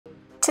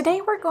Today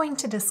we're going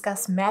to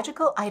discuss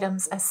magical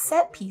items as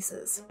set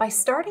pieces by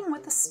starting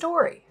with a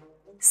story.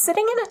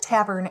 Sitting in a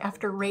tavern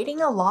after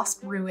raiding a lost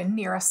ruin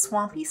near a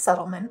swampy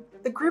settlement,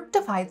 the group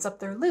divides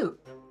up their loot.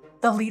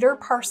 The leader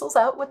parcels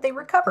out what they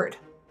recovered: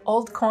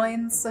 old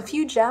coins, a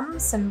few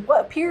gems, and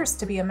what appears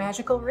to be a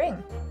magical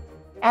ring.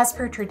 As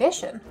per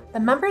tradition, the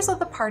members of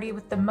the party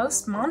with the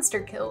most monster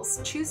kills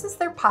chooses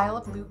their pile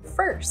of loot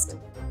first.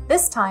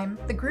 This time,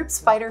 the group's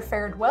fighter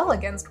fared well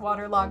against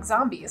waterlogged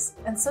zombies,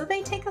 and so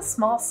they take a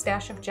small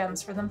stash of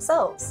gems for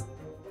themselves.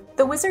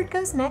 The wizard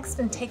goes next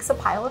and takes a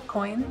pile of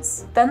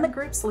coins, then the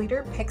group's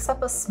leader picks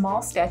up a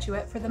small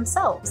statuette for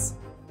themselves.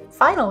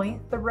 Finally,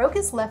 the rogue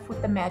is left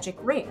with the magic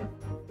ring.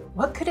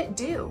 What could it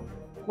do?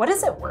 What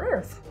is it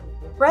worth?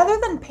 Rather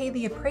than pay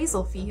the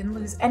appraisal fee and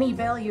lose any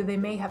value they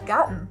may have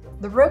gotten,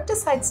 the rogue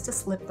decides to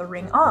slip the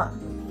ring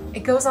on.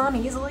 It goes on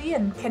easily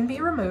and can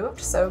be removed,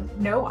 so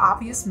no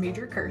obvious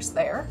major curse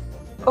there.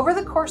 Over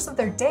the course of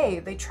their day,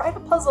 they try to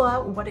puzzle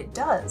out what it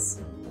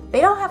does.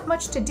 They don't have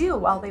much to do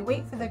while they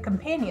wait for their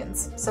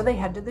companions, so they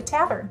head to the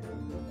tavern.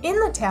 In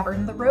the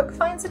tavern, the rogue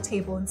finds a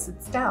table and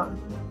sits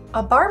down.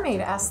 A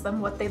barmaid asks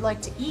them what they'd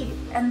like to eat,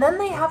 and then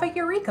they have a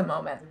eureka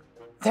moment.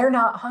 They're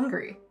not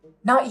hungry.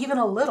 Not even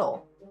a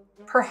little.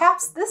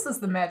 Perhaps this is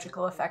the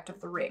magical effect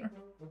of the ring.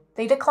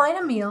 They decline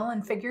a meal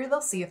and figure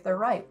they'll see if they're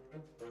right.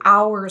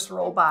 Hours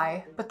roll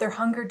by, but their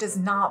hunger does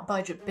not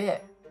budge a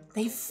bit.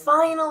 They've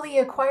finally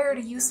acquired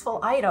a useful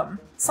item,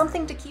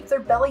 something to keep their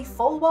belly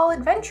full while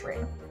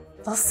adventuring.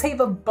 They'll save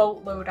a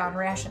boatload on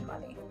ration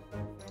money.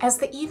 As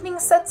the evening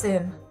sets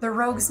in, the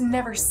rogues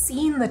never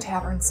seen the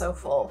tavern so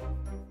full.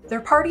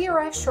 Their party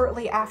arrives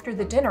shortly after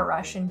the dinner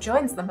rush and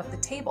joins them at the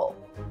table.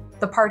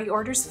 The party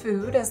orders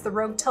food as the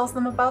rogue tells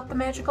them about the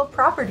magical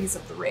properties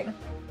of the ring.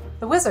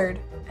 The wizard,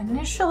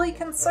 initially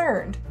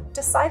concerned,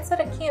 decides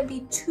that it can't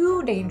be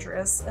too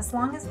dangerous as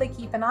long as they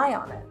keep an eye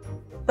on it.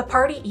 The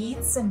party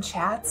eats and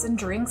chats and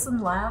drinks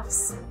and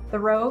laughs. The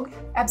rogue,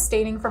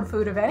 abstaining from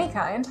food of any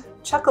kind,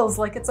 chuckles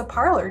like it's a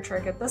parlor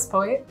trick at this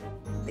point.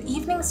 The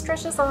evening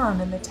stretches on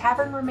and the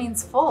tavern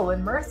remains full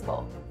and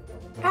mirthful.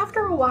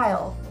 After a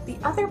while, the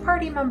other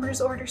party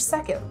members order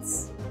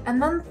seconds,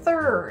 and then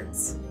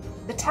thirds.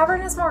 The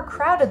tavern is more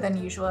crowded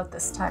than usual at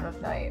this time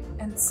of night,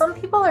 and some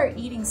people are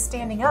eating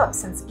standing up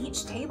since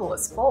each table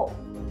is full.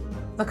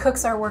 The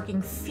cooks are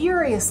working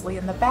furiously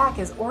in the back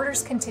as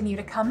orders continue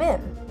to come in.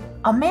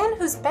 A man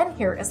who's been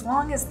here as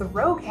long as the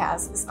rogue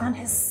has is on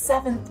his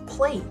 7th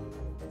plate.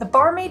 The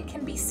barmaid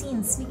can be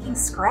seen sneaking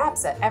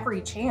scraps at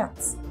every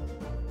chance.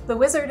 The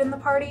wizard in the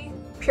party,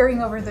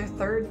 peering over their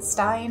 3rd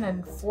stein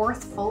and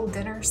 4th full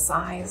dinner,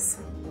 sighs.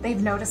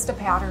 They've noticed a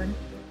pattern.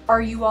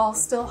 "Are you all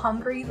still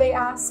hungry?" they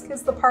ask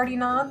as the party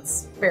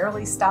nods,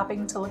 barely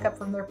stopping to look up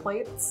from their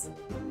plates.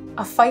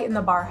 A fight in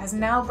the bar has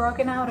now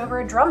broken out over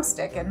a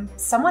drumstick, and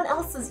someone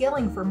else is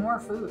yelling for more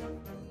food.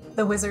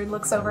 The wizard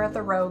looks over at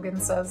the rogue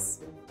and says,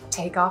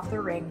 "Take off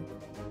the ring."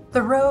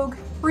 The rogue,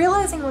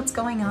 realizing what's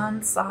going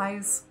on,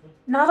 sighs.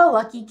 Not a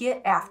lucky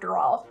get after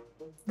all.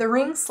 The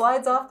ring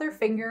slides off their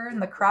finger and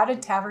the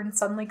crowded tavern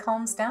suddenly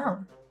calms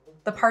down.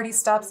 The party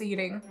stops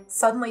eating,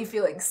 suddenly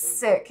feeling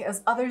sick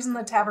as others in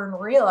the tavern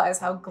realize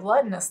how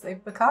gluttonous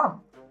they've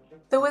become.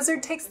 The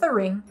wizard takes the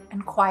ring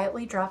and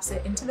quietly drops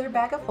it into their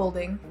bag of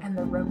holding, and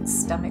the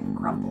rogue's stomach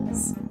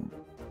grumbles.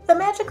 The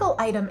magical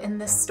item in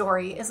this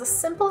story is a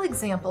simple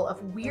example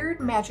of weird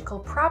magical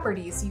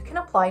properties you can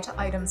apply to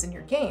items in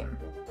your game.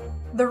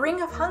 The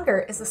Ring of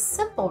Hunger is a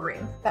simple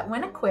ring that,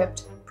 when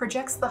equipped,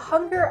 projects the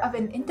hunger of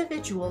an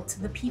individual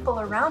to the people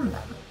around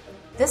them.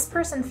 This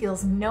person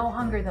feels no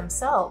hunger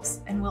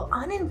themselves and will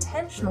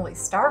unintentionally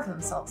starve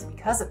themselves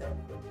because of it.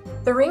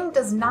 The ring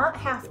does not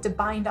have to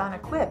bind on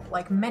equip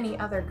like many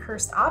other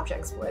cursed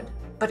objects would,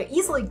 but it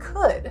easily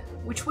could,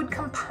 which would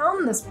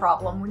compound this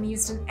problem when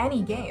used in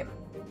any game.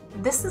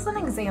 This is an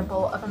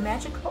example of a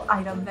magical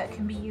item that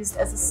can be used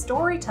as a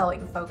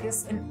storytelling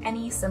focus in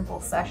any simple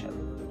session.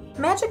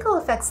 Magical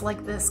effects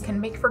like this can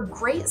make for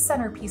great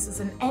centerpieces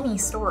in any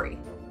story.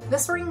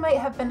 This ring might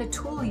have been a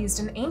tool used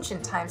in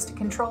ancient times to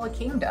control a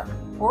kingdom,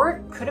 or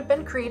it could have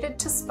been created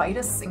to spite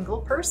a single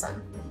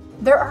person.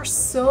 There are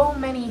so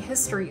many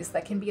histories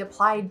that can be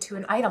applied to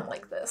an item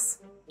like this.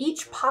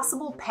 Each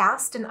possible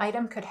past an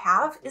item could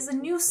have is a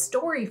new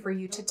story for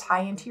you to tie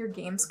into your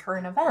game's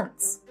current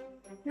events.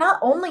 Not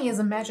only is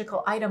a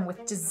magical item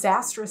with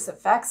disastrous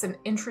effects an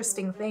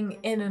interesting thing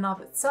in and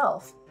of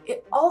itself,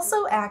 it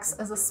also acts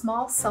as a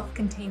small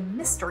self-contained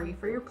mystery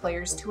for your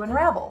players to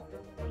unravel.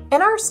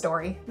 In our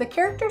story, the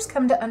characters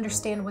come to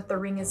understand what the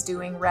ring is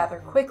doing rather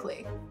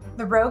quickly.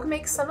 The rogue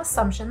makes some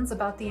assumptions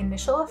about the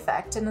initial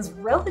effect and is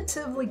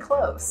relatively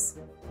close.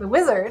 The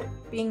wizard,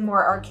 being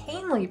more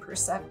arcanely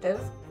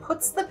perceptive,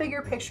 puts the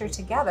bigger picture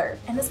together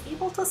and is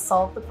able to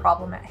solve the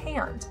problem at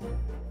hand.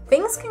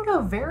 Things can go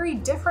very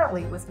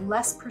differently with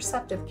less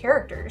perceptive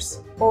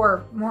characters,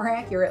 or more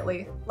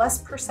accurately, less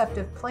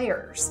perceptive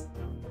players.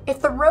 If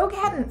the rogue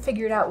hadn't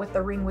figured out what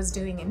the ring was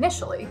doing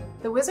initially,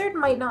 the wizard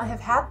might not have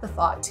had the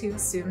thought to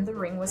assume the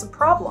ring was a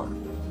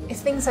problem. If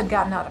things had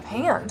gotten out of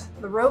hand,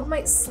 the rogue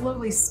might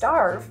slowly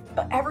starve,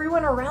 but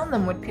everyone around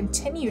them would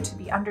continue to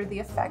be under the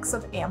effects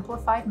of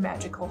amplified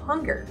magical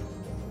hunger.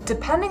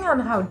 Depending on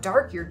how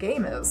dark your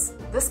game is,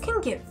 this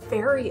can get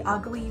very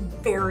ugly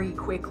very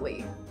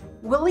quickly.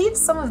 We'll leave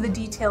some of the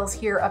details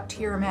here up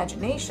to your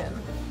imagination,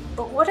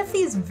 but what if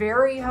these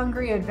very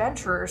hungry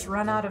adventurers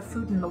run out of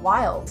food in the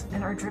wild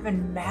and are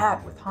driven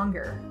mad with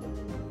hunger?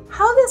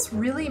 How this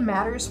really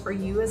matters for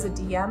you as a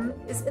DM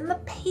is in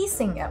the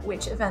pacing at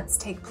which events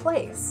take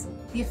place.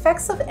 The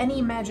effects of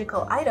any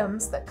magical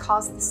items that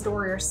cause the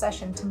story or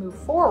session to move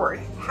forward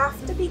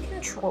have to be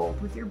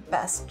controlled with your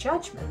best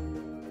judgment.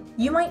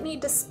 You might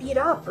need to speed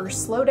up or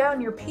slow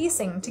down your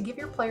pacing to give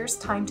your players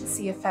time to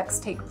see effects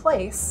take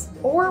place,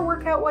 or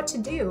work out what to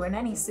do in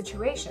any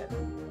situation.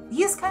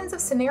 These kinds of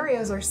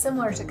scenarios are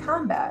similar to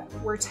combat,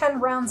 where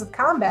 10 rounds of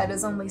combat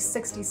is only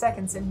 60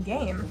 seconds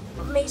in-game,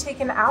 but may take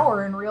an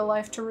hour in real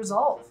life to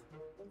resolve.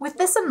 With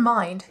this in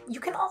mind, you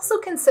can also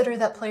consider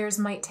that players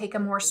might take a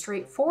more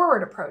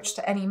straightforward approach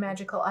to any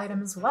magical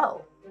item as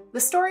well. The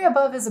story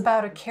above is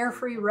about a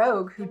carefree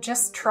rogue who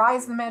just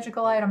tries the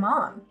magical item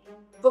on.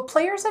 But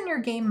players in your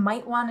game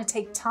might want to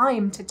take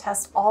time to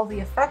test all the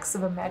effects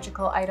of a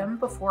magical item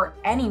before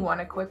anyone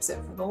equips it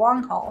for the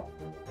long haul.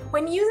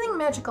 When using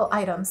magical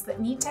items that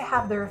need to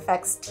have their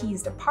effects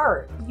teased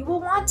apart, you will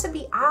want to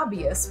be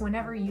obvious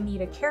whenever you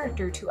need a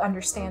character to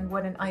understand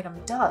what an item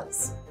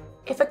does.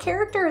 If a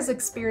character is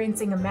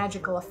experiencing a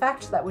magical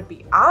effect that would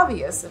be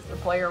obvious if the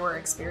player were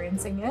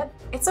experiencing it,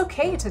 it's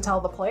okay to tell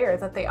the player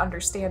that they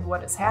understand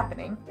what is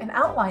happening and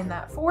outline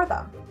that for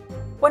them.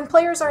 When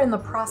players are in the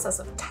process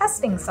of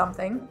testing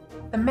something,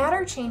 the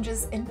matter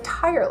changes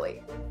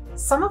entirely.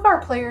 Some of our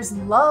players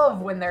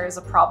love when there is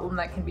a problem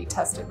that can be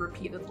tested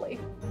repeatedly.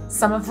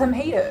 Some of them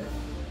hate it.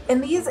 In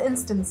these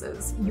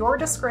instances, your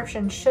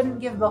description shouldn't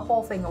give the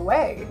whole thing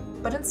away,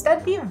 but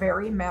instead be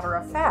very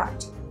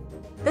matter-of-fact.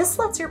 This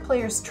lets your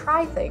players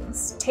try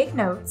things, take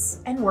notes,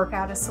 and work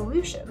out a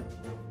solution.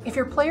 If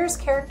your player's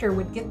character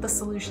would get the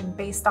solution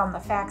based on the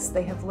facts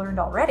they have learned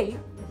already,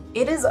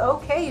 it is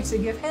okay to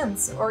give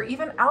hints or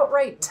even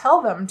outright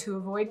tell them to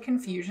avoid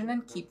confusion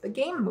and keep the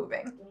game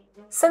moving.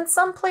 Since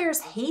some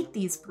players hate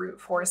these brute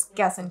force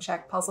guess and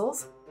check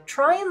puzzles,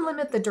 try and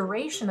limit the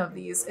duration of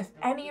these if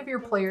any of your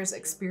players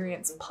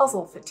experience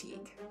puzzle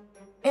fatigue.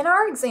 In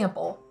our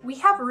example, we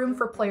have room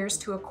for players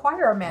to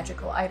acquire a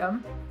magical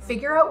item,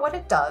 figure out what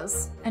it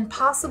does, and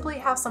possibly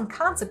have some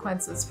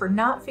consequences for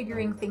not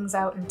figuring things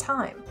out in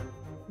time.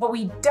 What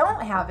we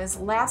don't have is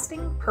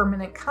lasting,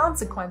 permanent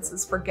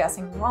consequences for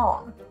guessing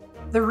wrong.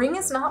 The ring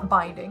is not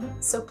binding,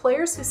 so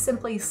players who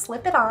simply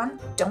slip it on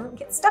don't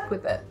get stuck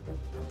with it.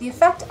 The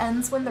effect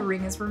ends when the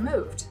ring is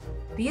removed.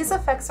 These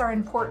effects are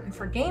important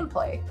for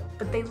gameplay,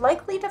 but they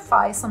likely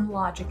defy some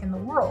logic in the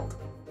world.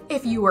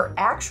 If you were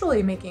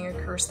actually making a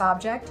cursed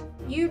object,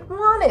 you'd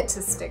want it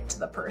to stick to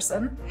the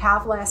person,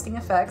 have lasting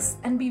effects,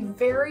 and be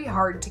very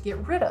hard to get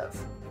rid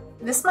of.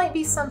 This might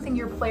be something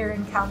your player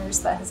encounters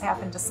that has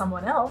happened to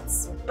someone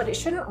else, but it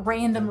shouldn't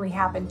randomly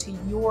happen to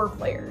your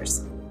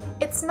players.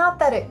 It's not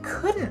that it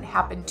couldn't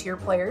happen to your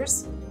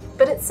players,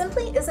 but it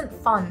simply isn't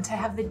fun to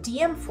have the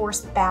DM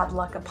force bad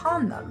luck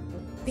upon them.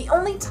 The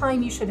only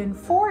time you should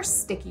enforce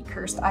sticky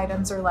cursed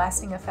items or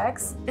lasting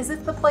effects is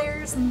if the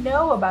players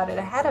know about it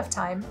ahead of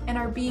time and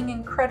are being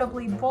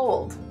incredibly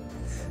bold.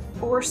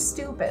 Or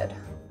stupid.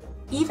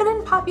 Even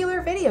in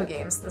popular video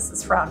games, this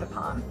is frowned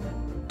upon.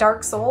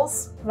 Dark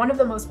Souls, one of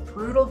the most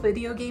brutal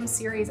video game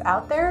series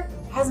out there,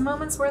 has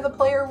moments where the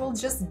player will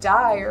just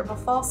die or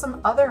befall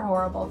some other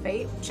horrible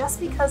fate just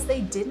because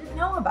they didn't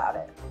know about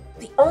it.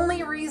 The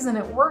only reason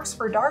it works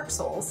for Dark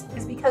Souls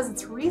is because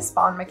its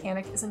respawn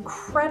mechanic is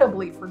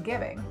incredibly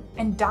forgiving,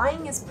 and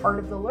dying is part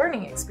of the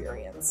learning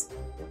experience.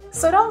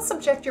 So don't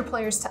subject your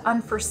players to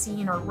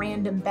unforeseen or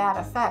random bad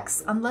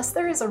effects unless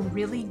there is a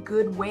really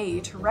good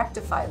way to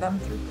rectify them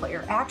through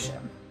player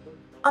action.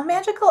 A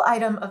magical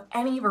item of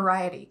any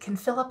variety can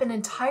fill up an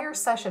entire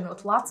session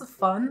with lots of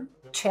fun,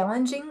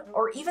 challenging,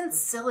 or even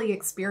silly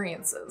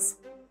experiences.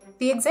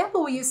 The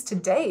example we use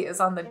today is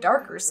on the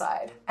darker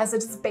side, as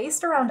it is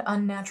based around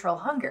unnatural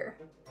hunger.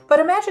 But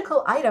a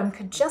magical item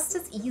could just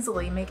as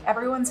easily make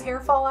everyone's hair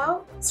fall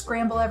out,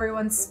 scramble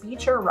everyone's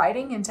speech or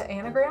writing into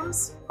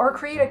anagrams, or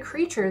create a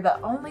creature that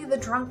only the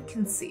drunk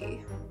can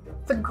see.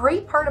 The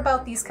great part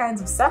about these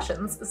kinds of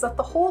sessions is that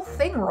the whole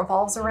thing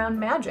revolves around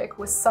magic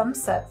with some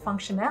set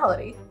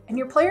functionality, and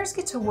your players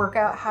get to work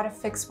out how to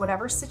fix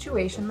whatever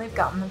situation they've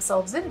gotten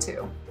themselves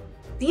into.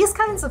 These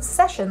kinds of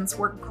sessions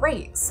work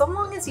great so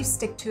long as you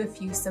stick to a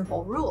few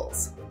simple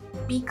rules.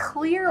 Be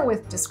clear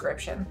with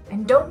description,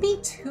 and don't be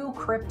too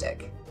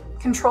cryptic.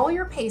 Control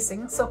your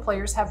pacing so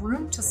players have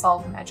room to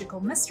solve magical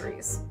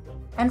mysteries.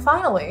 And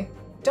finally,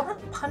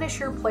 don't punish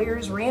your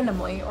players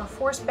randomly or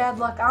force bad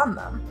luck on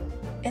them.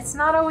 It's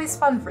not always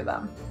fun for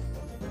them.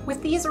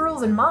 With these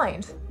rules in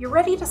mind, you're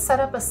ready to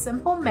set up a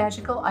simple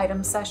magical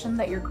item session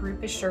that your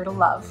group is sure to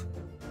love.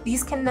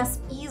 These can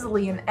nest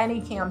easily in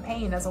any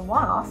campaign as a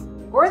one-off,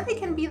 or they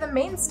can be the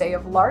mainstay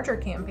of larger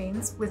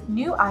campaigns with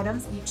new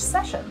items each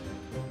session.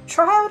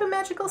 Try out a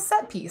magical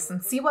set piece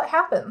and see what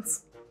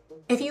happens.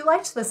 If you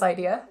liked this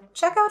idea,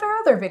 check out our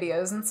other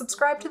videos and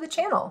subscribe to the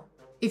channel.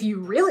 If you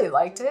really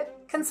liked it,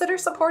 consider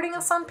supporting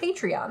us on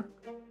Patreon.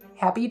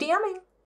 Happy DMing!